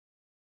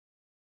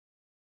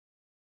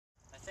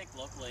think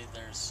locally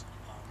there's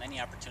many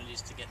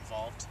opportunities to get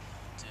involved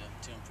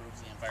to improve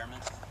the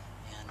environment,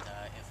 and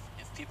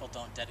if people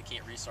don't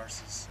dedicate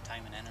resources,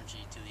 time and energy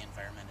to the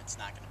environment, it's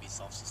not going to be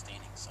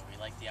self-sustaining. So we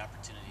like the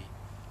opportunity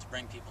to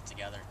bring people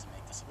together to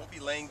make this. We'll be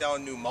laying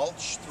down new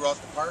mulch throughout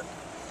the park.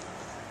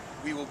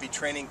 We will be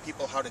training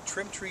people how to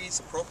trim trees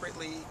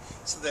appropriately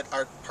so that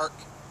our park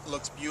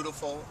looks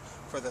beautiful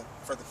for the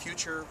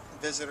future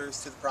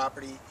visitors to the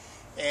property.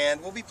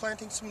 And we'll be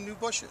planting some new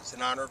bushes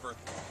in honor of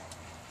Earth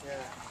Day.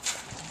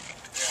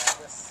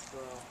 This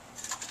will.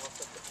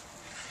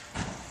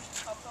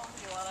 How full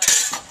do you want it?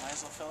 Might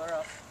as well fill her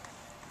up.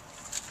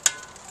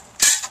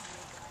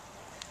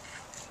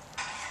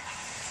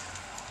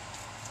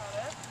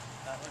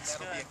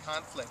 That'll be a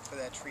conflict for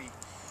that tree.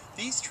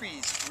 These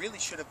trees really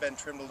should have been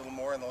trimmed a little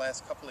more in the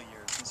last couple of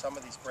years, and some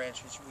of these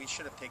branches we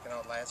should have taken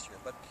out last year.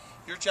 But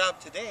your job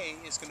today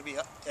is going to be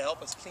to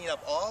help us clean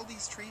up all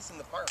these trees in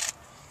the park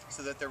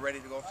so that they're ready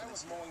to go for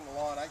this. I was mowing the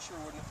lawn. I sure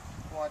wouldn't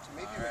want to.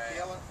 Maybe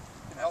Michaela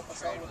can help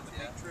us out with the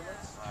big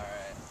trimmers. All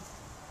right.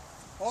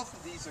 Both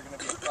of these are going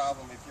to be a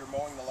problem if you're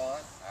mowing the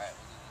lawn. All right.